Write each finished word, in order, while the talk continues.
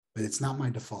but it's not my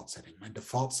default setting. My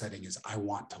default setting is I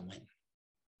want to win.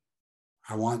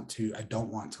 I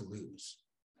don't want to lose.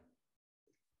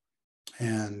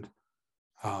 And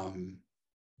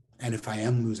if I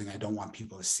am losing, I don't want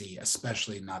people to see,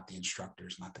 especially not the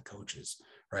instructors, not the coaches,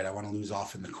 right? I want to lose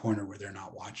off in the corner where they're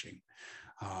not watching.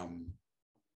 And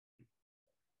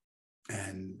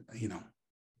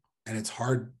it's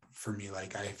hard for me.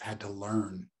 Like, I've had to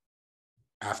learn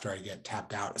after I get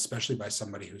tapped out, especially by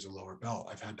somebody who's a lower belt,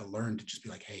 I've had to learn to just be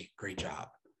like, hey, great job,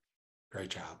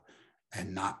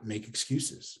 and not make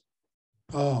excuses.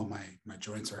 Oh, my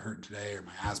joints are hurting today, or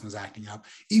my asthma's acting up.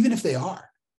 Even if they are,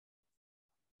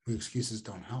 the excuses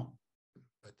don't help.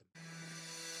 But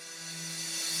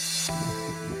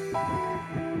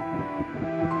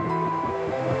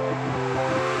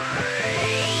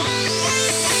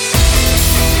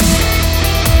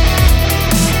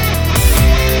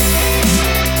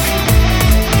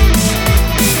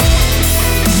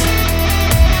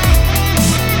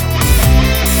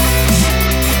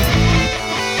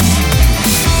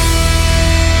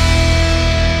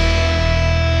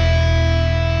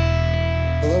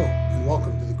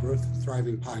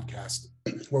podcast,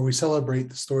 where we celebrate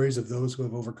the stories of those who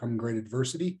have overcome great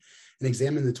adversity and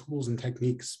examine the tools and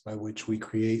techniques by which we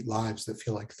create lives that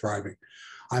feel like thriving.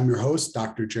 I'm your host,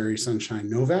 Dr. Jerry Sunshine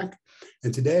Novak,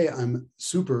 and today I'm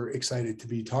super excited to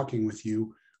be talking with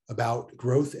you about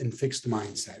growth and fixed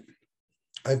mindset.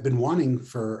 I've been wanting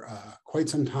for quite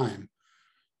some time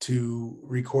to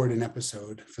record an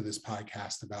episode for this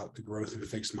podcast about the growth and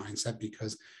fixed mindset,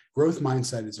 because growth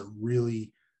mindset is a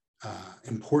really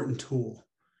important tool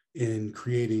in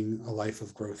creating a life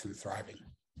of growth and thriving.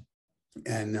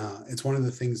 And it's one of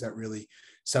the things that really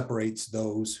separates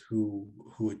those who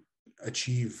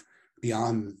achieve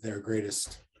beyond their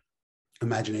greatest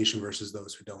imagination versus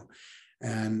those who don't.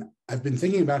 And I've been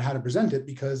thinking about how to present it,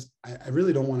 because I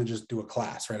really don't want to just do a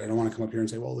class, right? I don't want to come up here and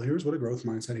say, well, here's what a growth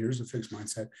mindset, here's a fixed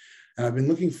mindset. And I've been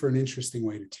looking for an interesting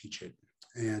way to teach it.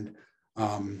 And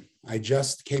I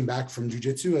just came back from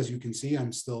jiu-jitsu. As you can see,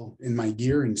 I'm still in my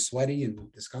gear and sweaty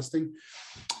and disgusting,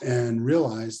 and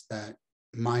realized that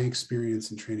my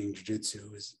experience in training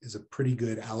jiu-jitsu is a pretty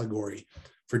good allegory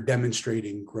for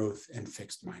demonstrating growth and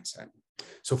fixed mindset.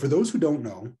 So for those who don't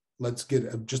know, let's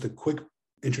get just a quick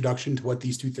introduction to what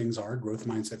these two things are: growth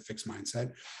mindset, fixed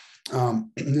mindset.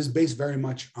 This is based very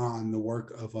much on the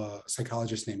work of a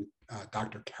psychologist named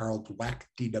Dr. Carol Dweck,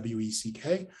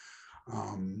 D-W-E-C-K.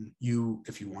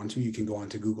 If you want to, you can go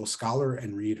onto Google Scholar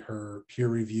and read her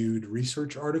peer-reviewed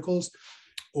research articles.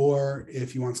 Or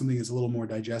if you want something that's a little more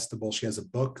digestible, she has a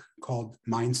book called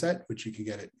Mindset, which you can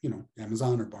get at,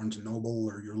 Amazon or Barnes and Noble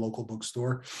or your local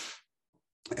bookstore.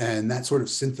 And that sort of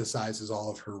synthesizes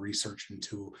all of her research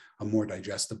into a more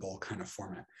digestible kind of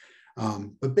format.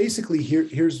 But basically,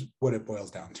 here's what it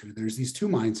boils down to. There's these two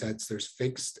mindsets. There's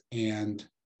fixed and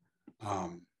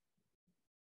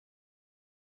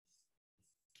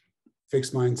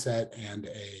fixed mindset and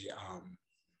a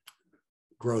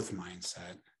growth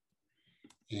mindset.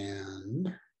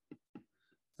 And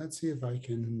let's see if I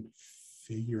can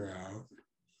figure out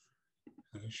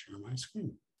how to share my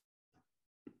screen.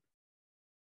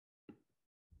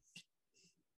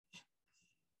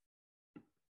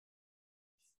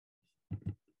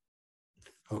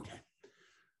 Okay.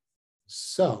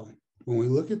 So when we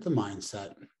look at the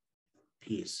mindset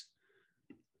piece,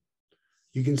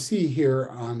 you can see here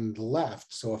on the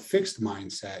left, so a fixed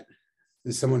mindset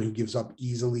is someone who gives up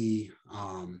easily,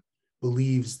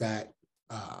 believes that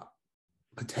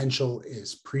potential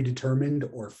is predetermined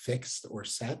or fixed or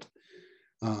set.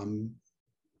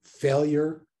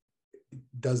 Failure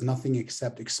does nothing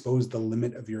except expose the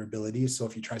limit of your abilities. So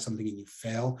if you try something and you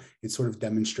fail, it's sort of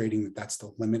demonstrating that that's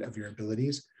the limit of your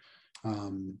abilities.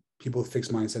 People with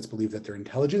fixed mindsets believe that their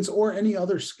intelligence or any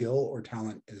other skill or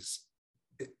talent is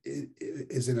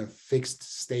in a fixed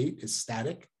state, is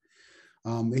static.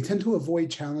 They tend to avoid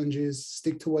challenges,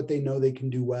 stick to what they know they can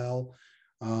do well,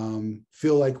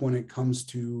 feel like when it comes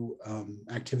to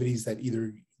activities that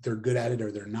either they're good at it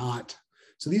or they're not.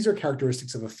 So these are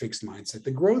characteristics of a fixed mindset.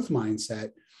 The growth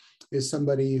mindset is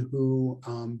somebody who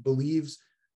believes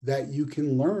that you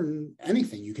can learn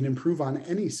anything, you can improve on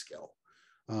any skill.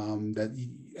 And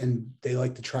they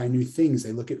like to try new things.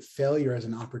 They look at failure as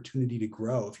an opportunity to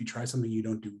grow. If you try something you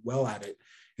don't do well at it,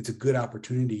 it's a good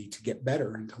opportunity to get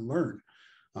better and to learn.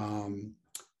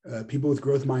 People with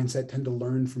growth mindset tend to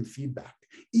learn from feedback,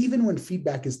 even when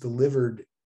feedback is delivered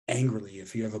angrily.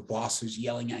 If you have a boss who's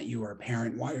yelling at you, or a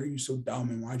parent, why are you so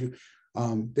dumb, and why'd you?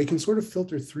 They can sort of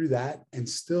filter through that and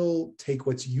still take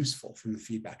what's useful from the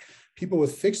feedback. People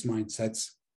with fixed mindsets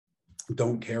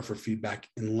don't care for feedback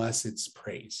unless it's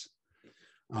praise.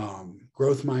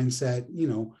 Growth mindset,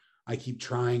 I keep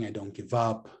trying, I don't give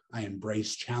up, I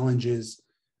embrace challenges,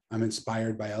 I'm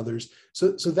inspired by others.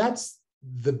 So that's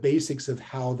the basics of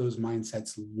how those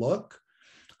mindsets look.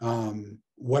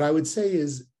 What I would say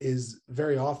is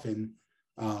very often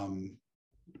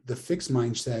the fixed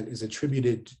mindset is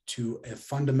attributed to a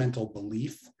fundamental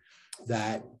belief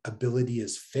that ability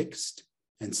is fixed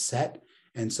and set.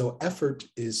 And so effort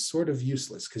is sort of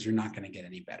useless because you're not going to get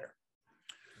any better.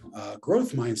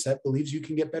 Growth mindset believes you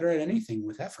can get better at anything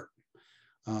with effort.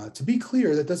 To be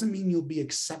clear, that doesn't mean you'll be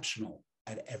exceptional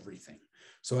at everything.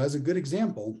 So as a good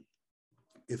example,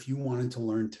 if you wanted to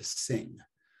learn to sing,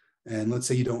 and let's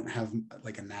say you don't have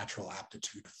like a natural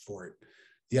aptitude for it,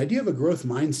 the idea of a growth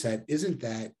mindset isn't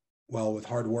that, well, with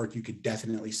hard work, you could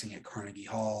definitely sing at Carnegie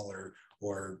Hall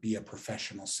or be a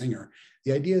professional singer.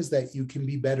 The idea is that you can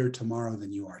be better tomorrow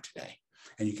than you are today.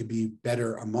 And you could be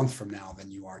better a month from now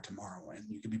than you are tomorrow. And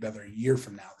you could be better a year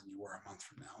from now than you were a month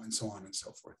from now, and so on and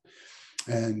so forth.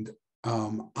 And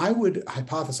I would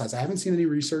hypothesize, I haven't seen any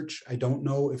research. I don't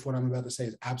know if what I'm about to say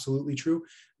is absolutely true,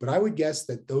 but I would guess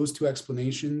that those two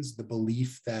explanations, the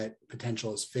belief that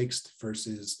potential is fixed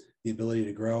versus the ability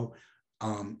to grow,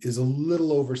 is a little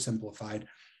oversimplified.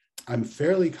 I'm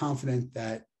fairly confident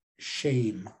that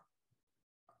shame,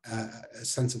 a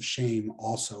sense of shame,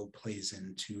 also plays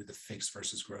into the fixed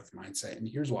versus growth mindset. And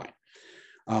here's why.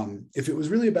 If it was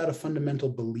really about a fundamental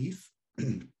belief,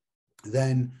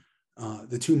 then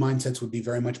the two mindsets would be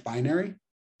very much binary.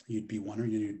 You'd be one or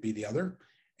you'd be the other,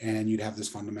 and you'd have this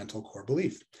fundamental core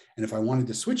belief. And if I wanted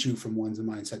to switch you from one's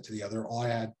mindset to the other, all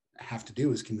I have to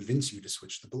do is convince you to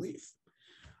switch the belief.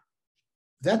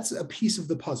 That's a piece of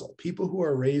the puzzle. People who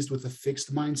are raised with a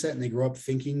fixed mindset and they grow up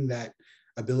thinking that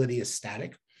ability is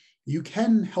static, you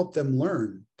can help them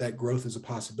learn that growth is a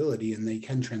possibility and they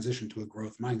can transition to a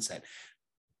growth mindset.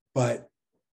 But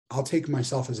I'll take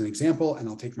myself as an example, and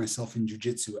I'll take myself in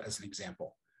jiu-jitsu as an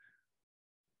example.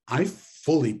 I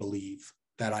fully believe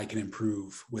that I can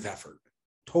improve with effort.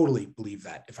 Totally believe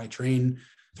that. If I train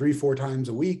 3-4 times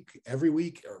a week, every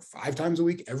week, or 5 times a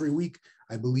week, every week,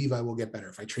 I believe I will get better.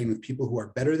 If I train with people who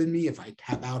are better than me, if I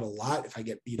tap out a lot, if I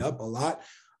get beat up a lot,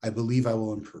 I believe I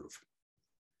will improve.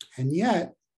 And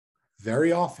yet,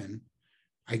 very often,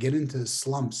 I get into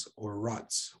slumps or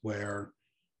ruts where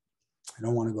I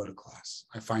don't want to go to class.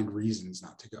 I find reasons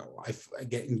not to go. I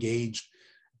get engaged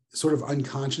sort of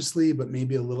unconsciously, but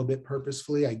maybe a little bit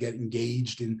purposefully. I get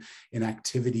engaged in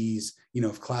activities.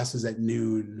 If class is at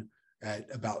noon, at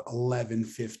about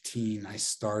 11:15, I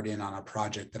start in on a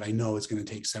project that I know is going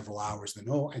to take several hours. Then,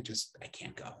 I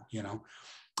can't go,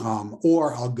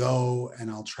 or I'll go and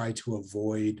I'll try to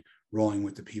avoid rolling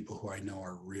with the people who I know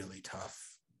are really tough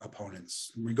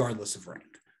opponents, regardless of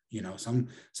rank.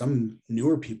 Some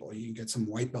newer people, you get some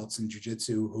white belts in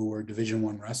jiu-jitsu who are Division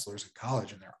I wrestlers in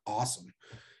college, and they're awesome.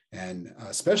 And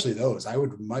especially those,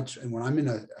 and when I'm in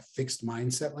a fixed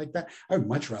mindset like that, I would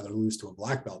much rather lose to a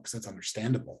black belt, because that's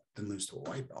understandable, than lose to a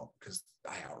white belt because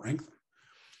I outrank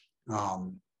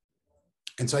them.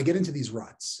 And so I get into these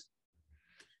ruts,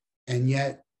 and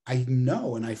yet I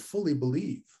know and I fully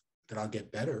believe that I'll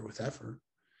get better with effort.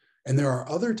 And there are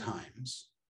other times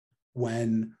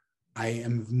when I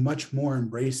am much more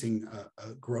embracing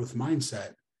a growth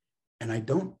mindset, and I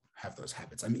don't have those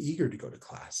habits. I'm eager to go to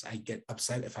class. I get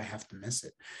upset if I have to miss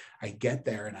it. I get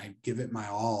there and I give it my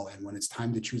all. And when it's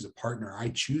time to choose a partner, I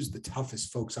choose the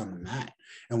toughest folks on the mat.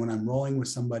 And when I'm rolling with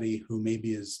somebody who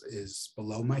maybe is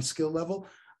below my skill level,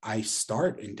 I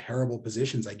start in terrible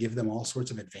positions. I give them all sorts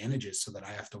of advantages so that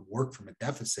I have to work from a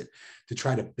deficit to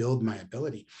try to build my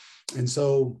ability. And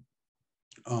so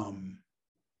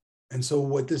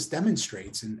what this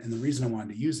demonstrates, and the reason I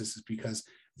wanted to use this is because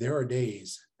there are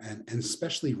days, and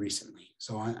especially recently,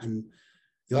 so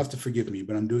you'll have to forgive me,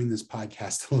 but I'm doing this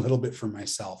podcast a little bit for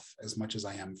myself as much as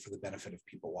I am for the benefit of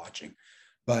people watching.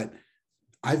 But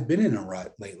I've been in a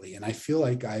rut lately, and I feel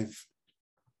like I've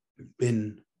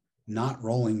been not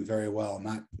rolling very well,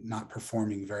 not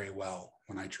performing very well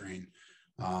when I train.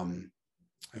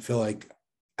 I feel like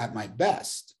at my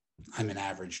best, I'm an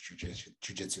average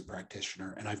jiu-jitsu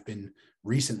practitioner, and I've been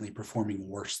recently performing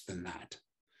worse than that.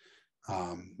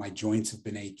 My joints have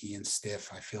been achy and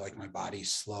stiff. I feel like my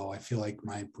body's slow. I feel like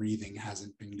my breathing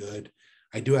hasn't been good.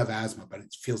 I do have asthma, but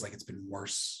it feels like it's been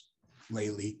worse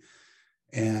lately.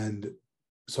 And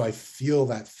so I feel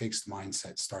that fixed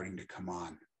mindset starting to come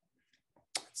on.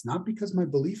 It's not because my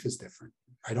belief is different.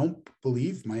 I don't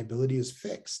believe my ability is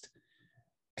fixed.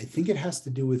 I think it has to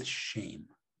do with shame.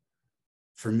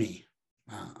 For me,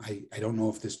 I don't know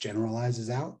if this generalizes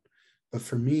out, but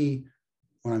for me,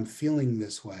 when I'm feeling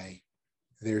this way,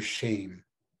 there's shame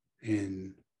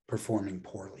in performing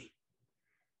poorly.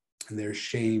 And there's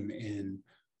shame in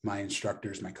my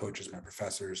instructors, my coaches, my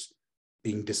professors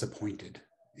being disappointed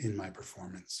in my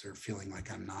performance or feeling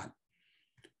like I'm not,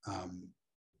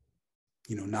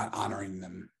 not honoring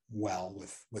them well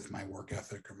with my work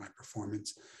ethic or my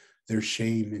performance. There's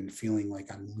shame in feeling like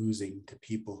I'm losing to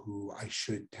people who I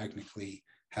should technically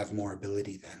have more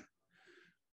ability than.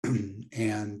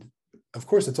 And of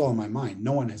course, it's all in my mind.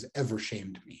 No one has ever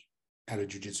shamed me at a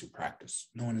jiu-jitsu practice.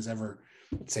 No one has ever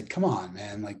said, come on,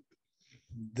 man, like,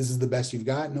 this is the best you've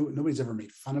got. Nobody's ever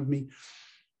made fun of me.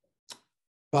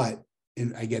 But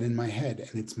I get in my head,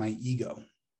 and it's my ego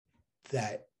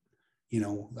that,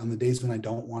 on the days when I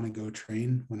don't want to go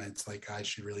train, when it's like I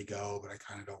should really go, but I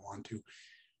kind of don't want to,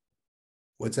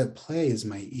 what's at play is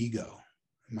my ego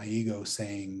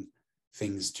saying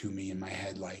things to me in my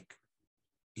head like,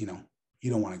 you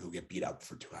don't want to go get beat up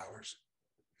for 2 hours,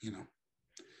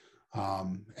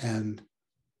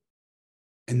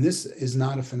 and this is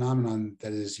not a phenomenon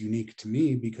that is unique to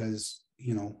me because,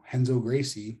 Renzo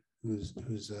Gracie,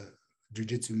 who's a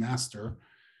jiu-jitsu master,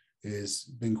 is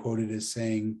been quoted as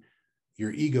saying,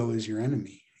 your ego is your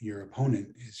enemy. Your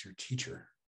opponent is your teacher.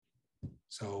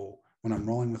 So when I'm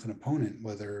rolling with an opponent,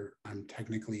 whether I'm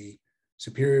technically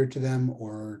superior to them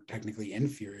or technically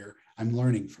inferior, I'm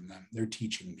learning from them. They're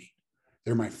teaching me.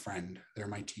 They're my friend. They're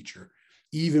my teacher,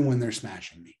 even when they're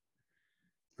smashing me,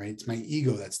 right? It's my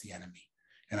ego that's the enemy.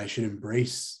 And I should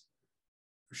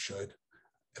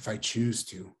if I choose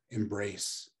to,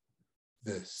 embrace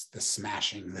the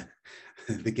smashing,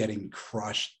 the getting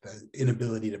crushed, the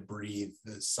inability to breathe,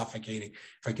 the suffocating.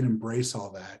 If I can embrace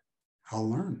all that, I'll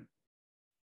learn,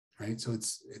 right? So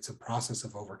it's a process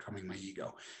of overcoming my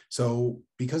ego. So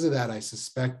because of that, I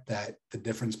suspect that the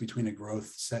difference between a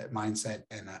growth mindset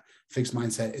and a fixed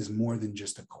mindset is more than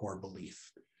just a core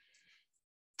belief.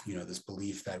 This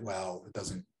belief that, well, it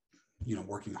doesn't,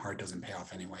 working hard doesn't pay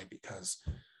off anyway because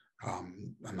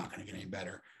I'm not going to get any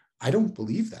better. I don't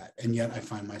believe that. And yet I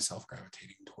find myself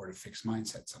gravitating toward a fixed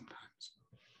mindset sometimes.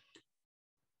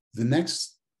 The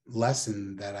next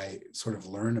lesson that I sort of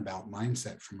learn about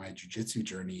mindset from my jiu-jitsu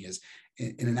journey is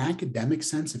in an academic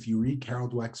sense. If you read Carol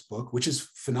Dweck's book, which is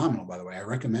phenomenal, by the way, I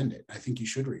recommend it. I think you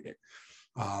should read it.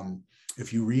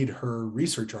 If you read her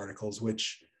research articles,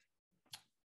 which,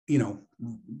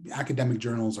 academic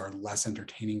journals are less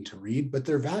entertaining to read, but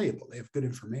they're valuable. They have good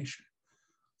information.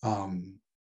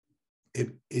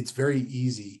 It's very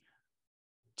easy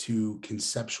to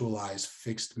conceptualize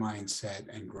fixed mindset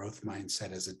and growth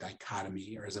mindset as a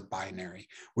dichotomy or as a binary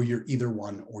where you're either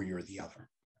one or you're the other.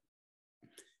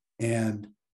 And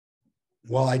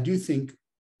while I do think,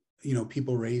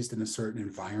 people raised in a certain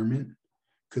environment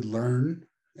could learn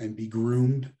and be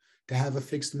groomed to have a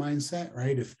fixed mindset,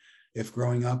 right? If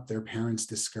growing up, their parents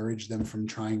discourage them from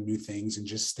trying new things and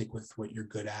just stick with what you're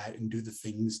good at and do the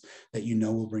things that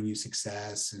will bring you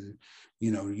success. And,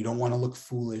 you don't want to look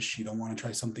foolish. You don't want to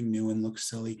try something new and look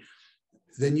silly.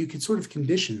 Then you could sort of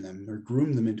condition them or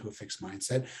groom them into a fixed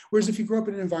mindset. Whereas if you grow up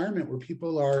in an environment where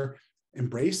people are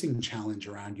embracing challenge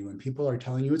around you and people are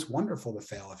telling you it's wonderful to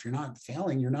fail. If you're not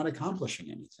failing, you're not accomplishing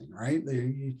anything, right?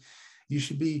 You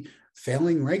should be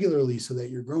failing regularly so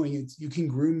that you're growing. You can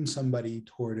groom somebody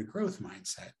toward a growth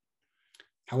mindset.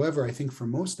 However, I think for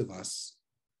most of us,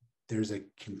 there's a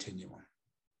continuum.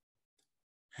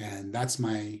 And that's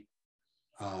my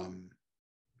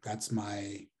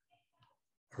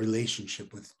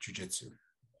relationship with jiu-jitsu.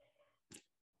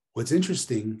 What's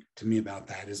interesting to me about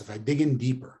that is if I dig in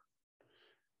deeper,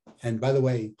 and by the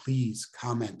way, please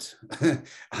comment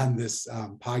on this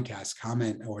podcast,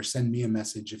 comment or send me a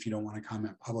message if you don't want to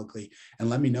comment publicly, and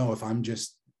let me know if I'm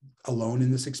just alone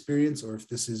in this experience or if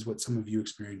this is what some of you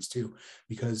experience too,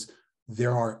 because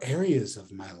there are areas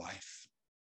of my life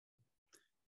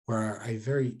where I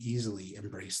very easily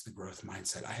embrace the growth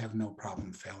mindset. I have no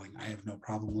problem failing. I have no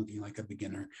problem looking like a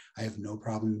beginner. I have no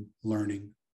problem learning,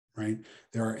 right?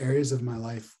 There are areas of my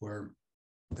life where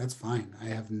that's fine. I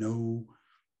have no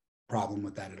problem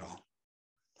with that at all.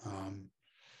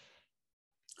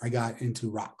 I got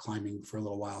into rock climbing for a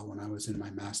little while when I was in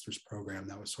my master's program.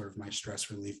 That was sort of my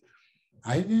stress relief.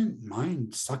 I didn't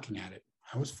mind sucking at it.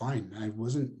 I was fine.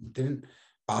 Didn't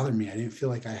bother me. I didn't feel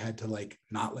like I had to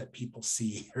not let people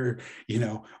see or,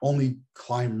 only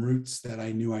climb routes that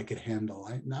I knew I could handle.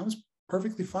 I was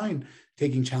perfectly fine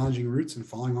taking challenging routes and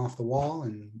falling off the wall,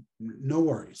 and no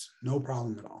worries, no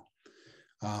problem at all.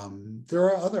 There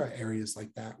are other areas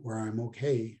like that where I'm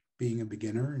okay being a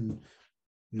beginner and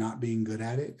not being good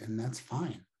at it, and that's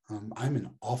fine. I'm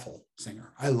an awful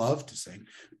singer. I love to sing.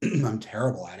 I'm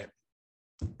terrible at it,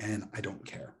 and I don't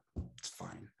care. It's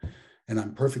fine. And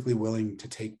I'm perfectly willing to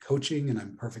take coaching, and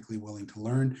I'm perfectly willing to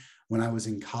learn. When I was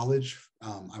in college,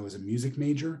 I was a music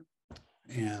major,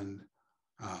 and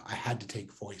I had to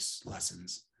take voice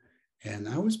lessons. And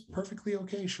I was perfectly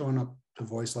okay showing up to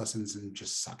voice lessons and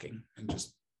just sucking and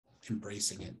just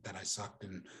embracing it that I sucked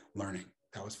and learning.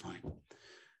 That was fine.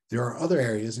 There are other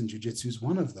areas, and jiu-jitsu is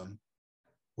one of them,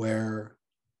 where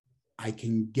I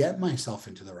can get myself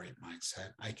into the right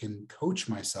mindset. I can coach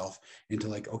myself into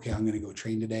like, okay, I'm going to go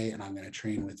train today, and I'm going to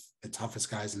train with the toughest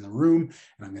guys in the room,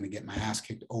 and I'm going to get my ass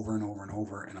kicked over and over and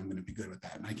over, and I'm going to be good with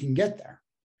that. And I can get there,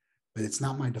 but it's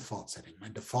not my default setting. My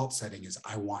default setting is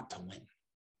I want to win.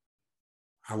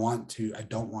 I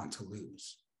don't want to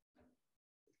lose.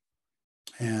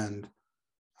 And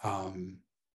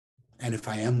if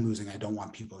I am losing, I don't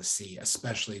want people to see,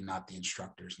 especially not the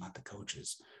instructors, not the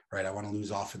coaches, right? I want to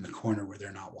lose off in the corner where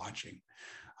they're not watching.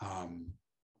 And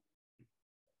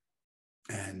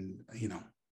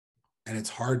it's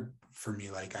hard for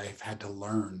me. Like, I've had to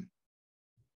learn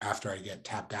after I get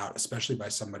tapped out, especially by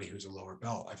somebody who's a lower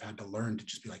belt, I've had to learn to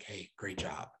just be like, hey, great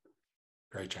job,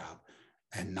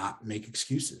 and not make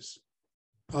excuses.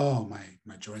 Oh,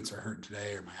 my joints are hurting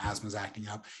today, or my asthma's acting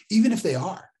up. Even if they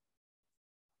are,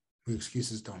 the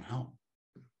excuses don't help.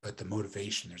 But the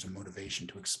motivation, there's a motivation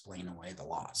to explain away the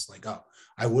loss. Like, oh,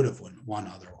 I would have won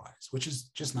otherwise, which is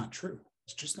just not true.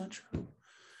 It's just not true.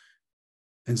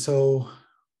 And so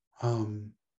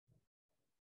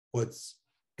what's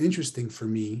interesting for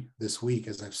me this week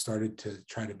is I've started to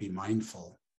try to be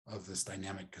mindful of this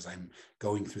dynamic, because I'm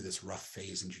going through this rough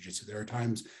phase in jiu-jitsu. There are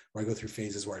times where I go through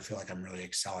phases where I feel like I'm really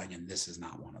excelling, and this is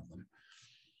not one of them.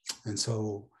 And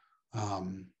so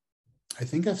I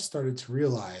think I've started to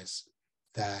realize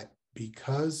that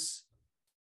because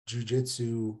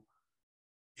jiu-jitsu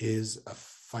is a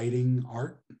fighting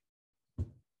art,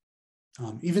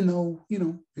 even though,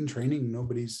 in training,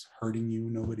 nobody's hurting you,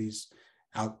 nobody's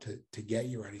out to get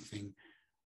you or anything,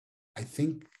 I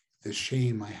think the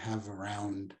shame I have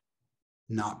around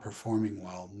not performing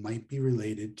well might be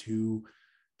related to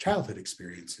childhood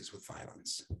experiences with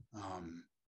violence.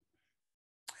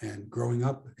 And growing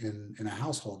up in a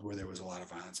household where there was a lot of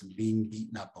violence and being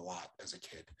beaten up a lot as a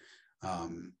kid,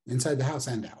 inside the house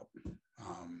and out.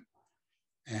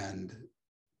 And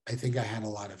I think I had a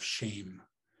lot of shame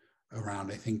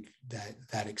around, I think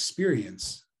that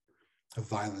experience of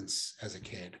violence as a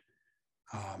kid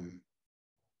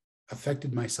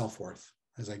affected my self-worth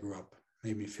as I grew up,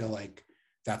 made me feel like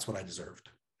that's what I deserved,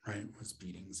 right? Was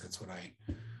beatings. That's what I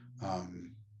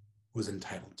was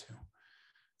entitled to.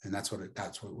 And that's what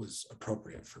was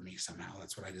appropriate for me somehow.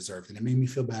 That's what I deserved. And it made me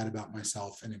feel bad about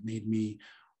myself. And it made me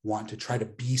want to try to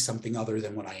be something other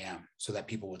than what I am, so that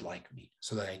people would like me,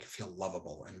 so that I could feel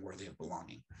lovable and worthy of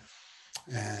belonging.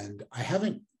 And I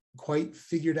haven't quite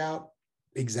figured out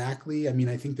exactly. I mean,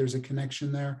 I think there's a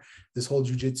connection there. This whole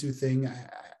jiu-jitsu thing,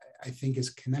 I think,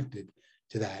 is connected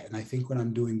to that. And I think when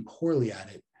I'm doing poorly at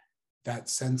it, that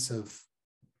sense of,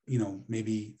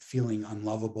 maybe feeling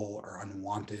unlovable or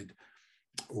unwanted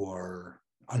or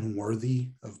unworthy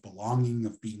of belonging,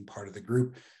 of being part of the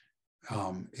group,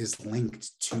 is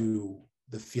linked to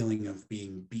the feeling of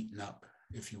being beaten up,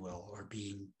 if you will, or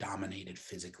being dominated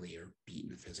physically or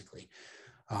beaten physically.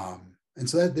 And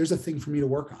so there's a thing for me to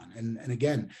work on. And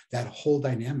again, that whole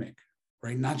dynamic,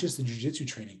 right? Not just the jiu-jitsu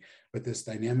training, but this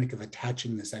dynamic of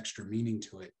attaching this extra meaning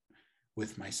to it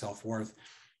with my self-worth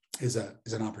is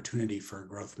an opportunity for a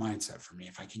growth mindset for me.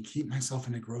 If I can keep myself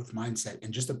in a growth mindset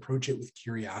and just approach it with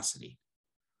curiosity,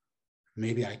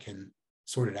 maybe I can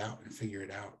sort it out and figure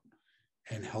it out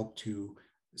and help to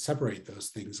separate those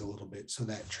things a little bit, so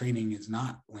that training is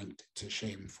not linked to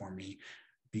shame for me,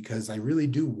 because I really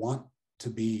do want to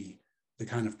be the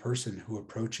kind of person who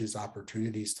approaches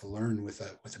opportunities to learn with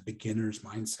a beginner's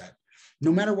mindset,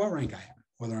 no matter what rank I am,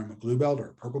 whether I'm a blue belt or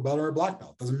a purple belt or a black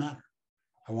belt, doesn't matter.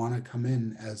 I want to come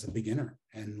in as a beginner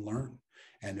and learn.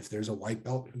 And if there's a white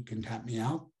belt who can tap me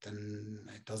out, then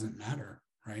it doesn't matter,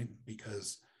 right?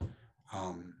 Because,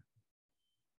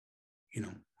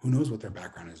 who knows what their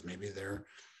background is? Maybe they're,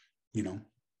 a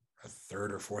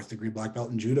third or fourth degree black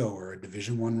belt in judo, or a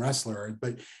Division I wrestler.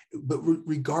 But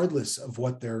regardless of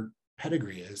what their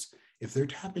pedigree is, if they're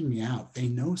tapping me out, they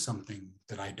know something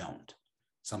that I don't.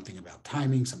 Something about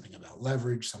timing, something about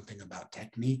leverage, something about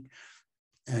technique.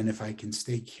 And if I can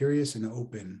stay curious and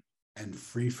open and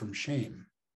free from shame,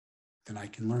 then I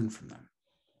can learn from them.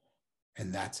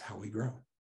 And that's how we grow.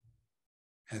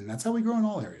 And that's how we grow in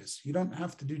all areas. You don't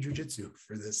have to do jiu-jitsu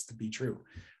for this to be true,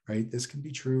 right? This can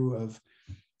be true of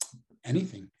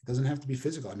anything. It doesn't have to be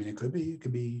physical. I mean, it could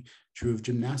be true of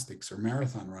gymnastics or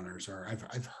marathon runners, or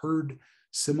I've heard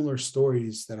similar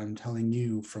stories that I'm telling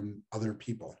you from other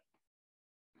people.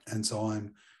 And so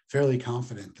I'm fairly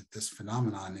confident that this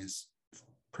phenomenon is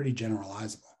pretty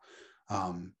generalizable.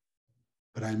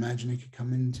 But I imagine it could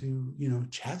come into,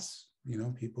 chess,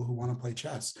 people who want to play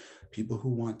chess, people who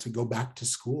want to go back to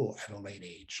school at a late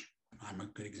age. I'm a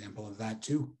good example of that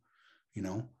too.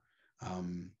 I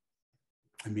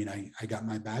got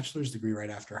my bachelor's degree right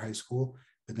after high school,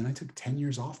 but then I took 10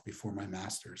 years off before my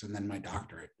master's and then my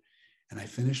doctorate. And I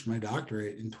finished my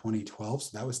doctorate in 2012.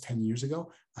 So that was 10 years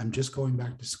ago. I'm just going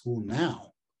back to school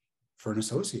now for an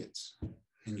associate's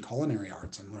in culinary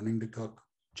arts. I'm learning to cook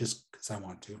just because I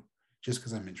want to, just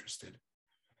because I'm interested.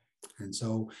 And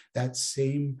so that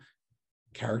same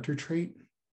character trait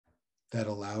that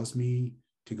allows me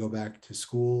to go back to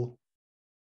school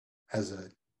as a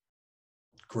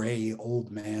gray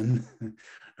old man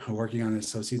working on an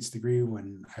associate's degree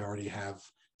when I already have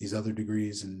these other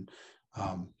degrees. And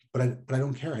but I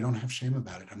don't care. I don't have shame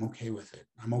about it. I'm okay with it.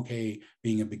 I'm okay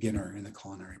being a beginner in the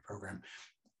culinary program.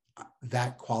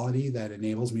 That quality that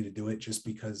enables me to do it just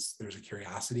because there's a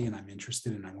curiosity and I'm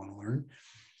interested and I want to learn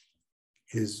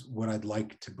is what I'd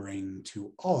like to bring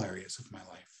to all areas of my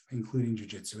life, including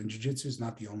jiu-jitsu. And jiu-jitsu is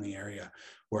not the only area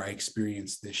where I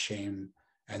experience this shame,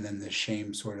 and then the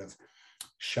shame sort of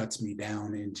shuts me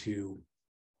down into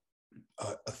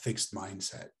a fixed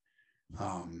mindset.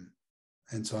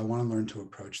 And so I want to learn to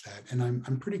approach that. And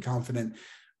I'm pretty confident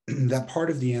that part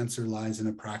of the answer lies in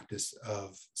a practice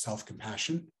of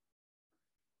self-compassion.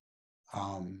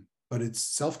 But it's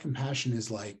self-compassion is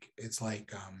like, it's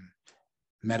like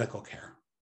medical care.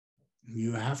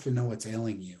 You have to know what's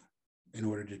ailing you in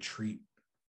order to treat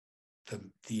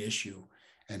the issue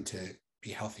and to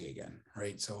be healthy again,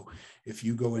 right? So if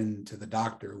you go into the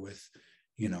doctor with,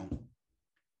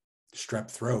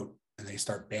 strep throat and they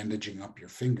start bandaging up your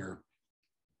finger,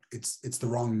 it's the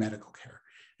wrong medical care.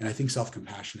 And I think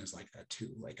self-compassion is like that too.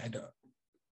 Like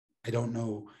I don't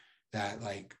know that,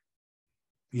 like,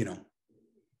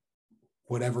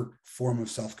 whatever form of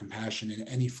self-compassion in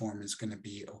any form is going to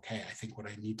be okay. I think what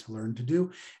I need to learn to do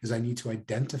is I need to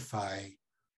identify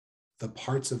the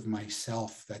parts of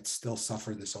myself that still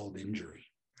suffer this old injury,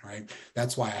 right?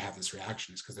 That's why I have this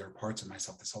reaction, is because there are parts of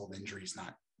myself, this old injury is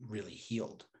not really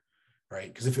healed, right?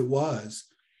 Because if it was,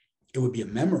 it would be a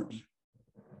memory,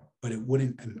 but it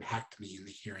wouldn't impact me in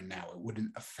the here and now. It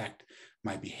wouldn't affect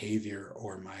my behavior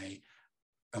or my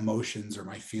emotions or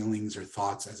my feelings or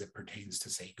thoughts as it pertains to,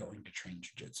 say, going to train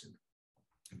jiu-jitsu,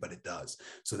 but it does.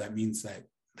 So that means that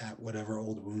whatever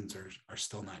old wounds are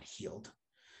still not healed,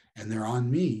 and they're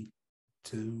on me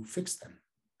to fix them.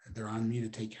 They're on me to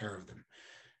take care of them.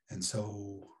 And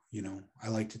so, I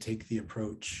like to take the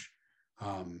approach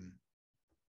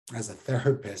as a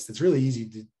therapist. It's really easy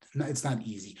to, it's not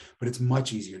easy, but it's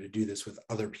much easier to do this with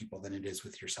other people than it is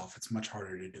with yourself. It's much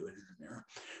harder to do it in the mirror.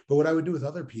 But what I would do with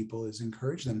other people is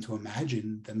encourage them to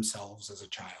imagine themselves as a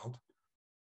child,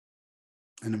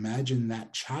 and imagine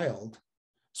that child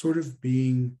sort of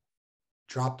being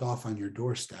dropped off on your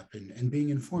doorstep and being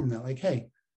informed that, like, hey,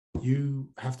 you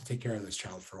have to take care of this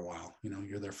child for a while.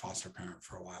 You're their foster parent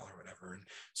for a while or whatever. And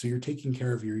so you're taking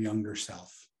care of your younger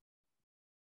self.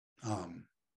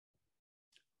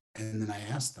 And then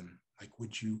I asked them, like,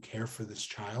 would you care for this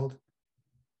child?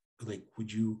 Like,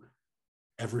 would you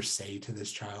ever say to this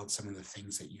child some of the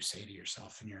things that you say to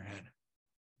yourself in your head,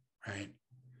 right?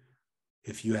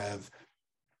 If you have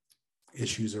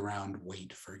issues around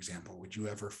weight, for example, would you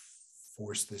ever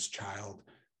force this child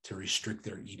to restrict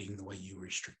their eating the way you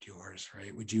restrict yours,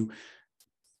 right? Would you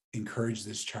encourage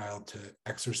this child to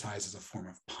exercise as a form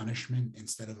of punishment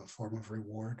instead of a form of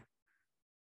reward,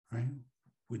 right?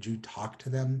 Would you talk to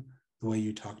them the way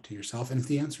you talk to yourself? And if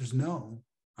the answer is no,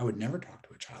 I would never talk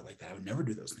to a child like that. I would never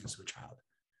do those things to a child.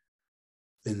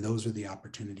 Then those are the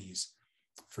opportunities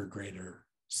for greater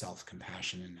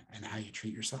self-compassion and how you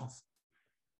treat yourself.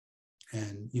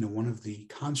 And, one of the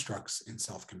constructs in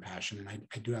self-compassion, and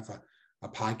I do have a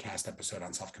podcast episode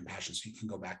on self-compassion, so you can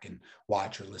go back and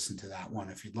watch or listen to that one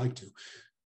if you'd like to.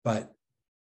 But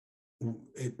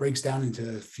it breaks down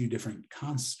into a few different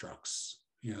constructs.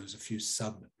 There's a few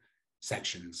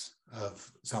subsections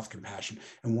of self-compassion,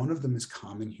 and one of them is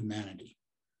common humanity.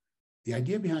 The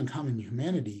idea behind common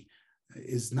humanity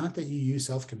is not that you use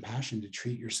self-compassion to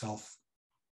treat yourself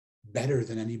better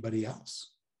than anybody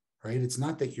else, right? It's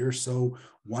not that you're so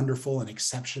wonderful and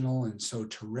exceptional and so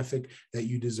terrific that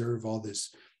you deserve all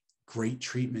this great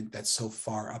treatment that's so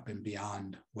far up and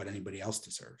beyond what anybody else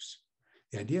deserves.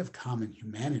 The idea of common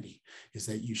humanity is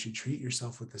that you should treat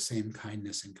yourself with the same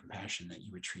kindness and compassion that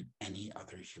you would treat any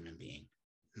other human being,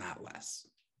 not less.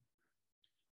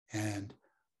 And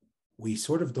we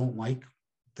sort of don't like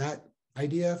that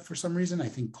idea for some reason. I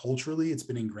think culturally it's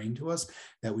been ingrained to us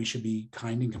that we should be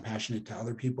kind and compassionate to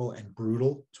other people and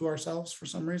brutal to ourselves for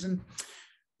some reason.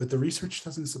 But the research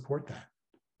doesn't support that.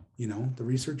 The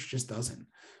research just doesn't.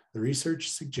 The research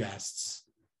suggests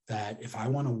that if I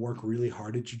want to work really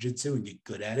hard at jiu-jitsu and get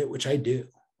good at it, which I do,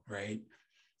 right?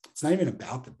 It's not even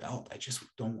about the belt. I just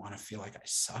don't want to feel like I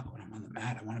suck when I'm on the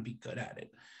mat. I want to be good at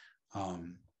it.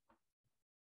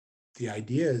 The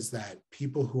idea is that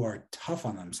people who are tough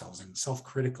on themselves and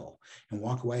self-critical and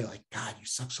walk away like, God, you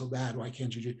suck so bad. Why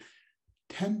can't you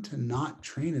tend to not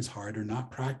train as hard or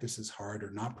not practice as hard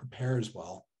or not prepare as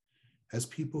well as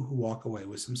people who walk away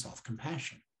with some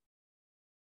self-compassion.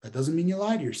 That doesn't mean you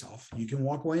lie to yourself. You can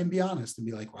walk away and be honest and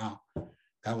be like, wow,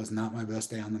 that was not my best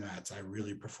day on the mats. I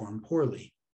really performed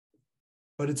poorly.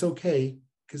 But it's okay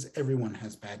because everyone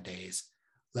has bad days.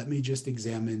 Let me just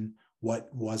examine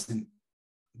what wasn't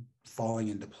falling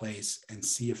into place and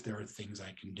see if there are things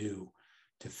I can do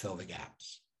to fill the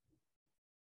gaps.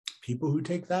 People who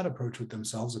take that approach with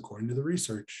themselves, according to the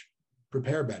research,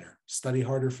 prepare better, study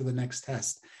harder for the next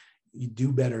test, you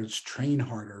do better, train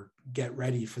harder, get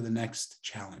ready for the next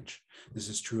challenge. This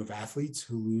is true of athletes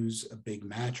who lose a big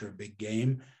match or a big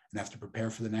game and have to prepare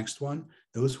for the next one.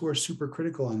 Those who are super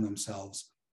critical on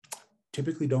themselves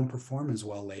typically don't perform as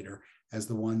well later as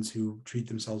the ones who treat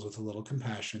themselves with a little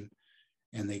compassion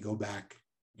and they go back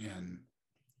and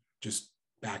just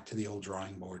back to the old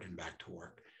drawing board and back to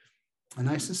work. And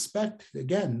I suspect,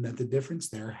 again, that the difference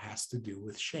there has to do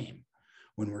with shame.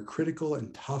 When we're critical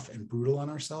and tough and brutal on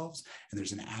ourselves, and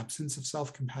there's an absence of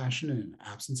self-compassion and an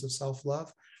absence of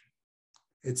self-love,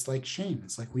 it's like shame.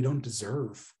 It's like we don't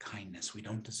deserve kindness. We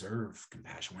don't deserve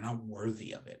compassion. We're not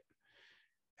worthy of it.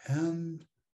 And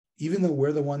even though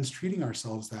we're the ones treating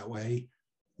ourselves that way,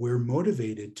 we're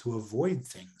motivated to avoid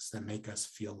things that make us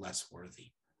feel less worthy.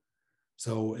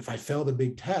 So if I failed a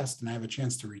big test and I have a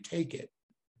chance to retake it,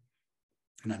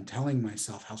 and I'm telling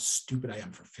myself how stupid I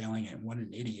am for failing it and what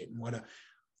an idiot and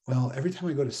well, every time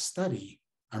I go to study,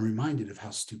 I'm reminded of how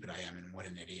stupid I am and what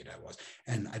an idiot I was.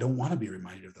 And I don't want to be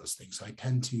reminded of those things. So I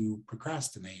tend to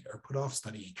procrastinate or put off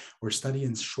studying or study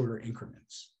in shorter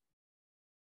increments.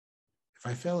 If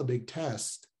I fail a big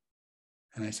test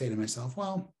and I say to myself,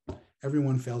 well,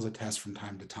 everyone fails a test from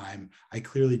time to time. I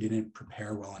clearly didn't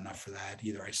prepare well enough for that.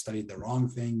 Either I studied the wrong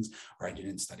things or I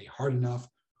didn't study hard enough,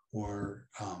 or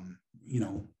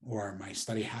or my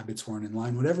study habits weren't in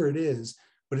line, whatever it is,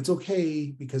 but it's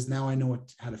okay because now I know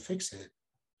how to fix it.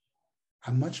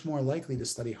 I'm much more likely to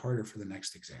study harder for the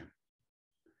next exam.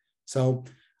 So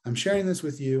I'm sharing this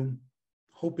with you,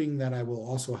 hoping that I will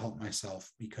also help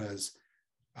myself because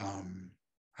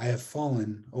I have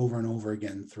fallen over and over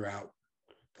again throughout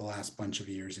the last bunch of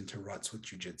years into ruts with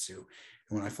jiu-jitsu.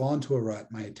 And when I fall into a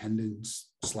rut, my attendance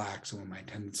slacks. And when my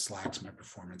attendance slacks, my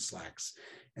performance slacks.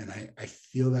 And I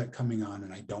feel that coming on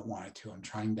and I don't want it to. I'm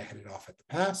trying to head it off at the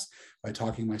pass by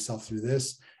talking myself through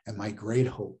this. And my great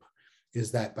hope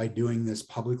is that by doing this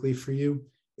publicly for you,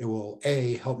 it will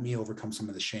help me overcome some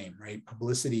of the shame, right?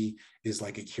 Publicity is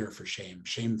like a cure for shame.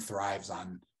 Shame thrives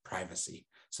on privacy.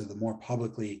 So the more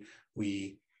publicly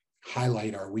we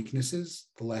highlight our weaknesses,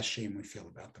 the less shame we feel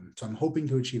about them. So I'm hoping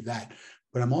to achieve that,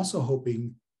 but I'm also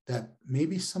hoping that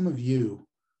maybe some of you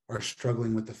are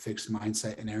struggling with the fixed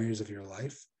mindset in areas of your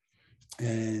life.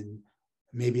 And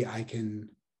maybe I can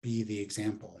be the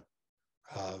example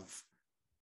of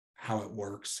how it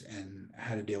works and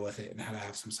how to deal with it and how to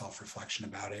have some self-reflection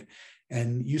about it.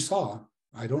 And you saw,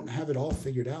 I don't have it all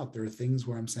figured out. There are things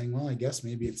where I'm saying, well, I guess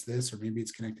maybe it's this or maybe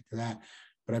it's connected to that,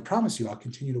 but I promise you, I'll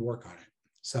continue to work on it.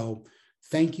 So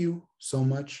thank you so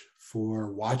much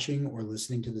for watching or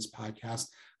listening to this podcast.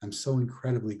 I'm so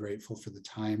incredibly grateful for the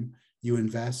time you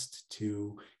invest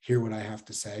to hear what I have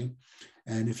to say.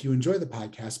 And if you enjoy the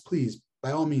podcast, please,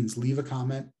 by all means, leave a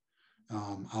comment.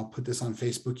 I'll put this on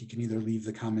Facebook. You can either leave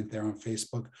the comment there on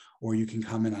Facebook, or you can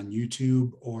comment on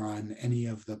YouTube or on any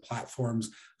of the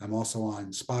platforms. I'm also on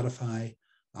Spotify,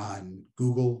 on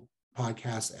Google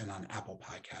Podcasts, and on Apple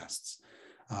Podcasts.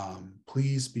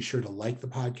 Please be sure to like the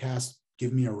podcast,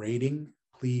 give me a rating.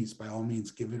 Please, by all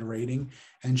means, give it a rating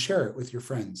and share it with your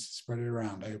friends. Spread it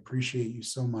around. I appreciate you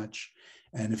so much.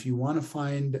 And if you want to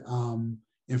find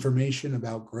information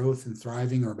about growth and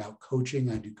thriving or about coaching,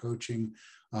 I do coaching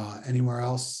anywhere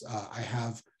else. I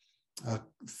have a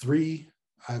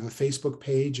Facebook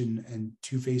page and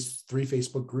three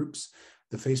Facebook groups.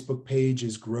 The Facebook page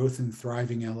is Growth and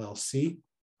Thriving LLC.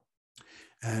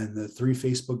 And the three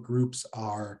Facebook groups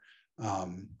are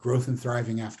Growth and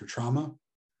Thriving After Trauma,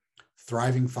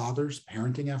 Thriving Fathers,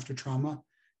 Parenting After Trauma,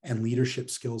 and Leadership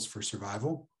Skills for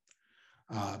Survival.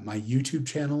 My YouTube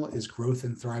channel is Growth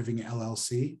and Thriving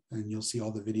LLC, and you'll see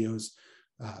all the videos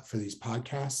for these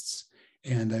podcasts.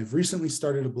 And I've recently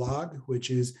started a blog, which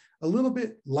is a little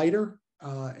bit lighter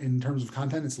in terms of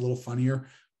content. It's a little funnier,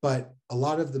 but a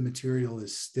lot of the material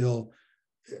is still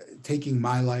taking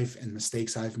my life and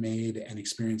mistakes I've made and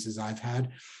experiences I've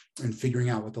had and figuring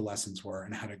out what the lessons were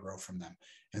and how to grow from them.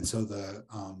 And so the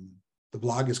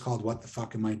blog is called What the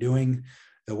Fuck Am I Doing?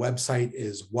 The website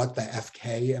is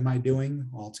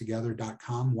whatthefkamidoing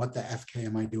altogether.com,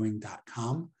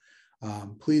 whatthefkamidoing.com.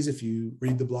 Please, if you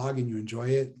read the blog and you enjoy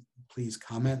it, please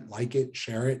comment, like it,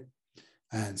 share it,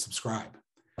 and subscribe.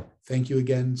 Thank you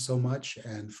again so much.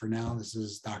 And for now, this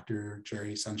is Dr.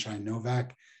 Jerry Sunshine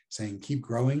Novak saying, keep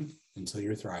growing until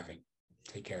you're thriving.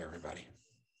 Take care, everybody.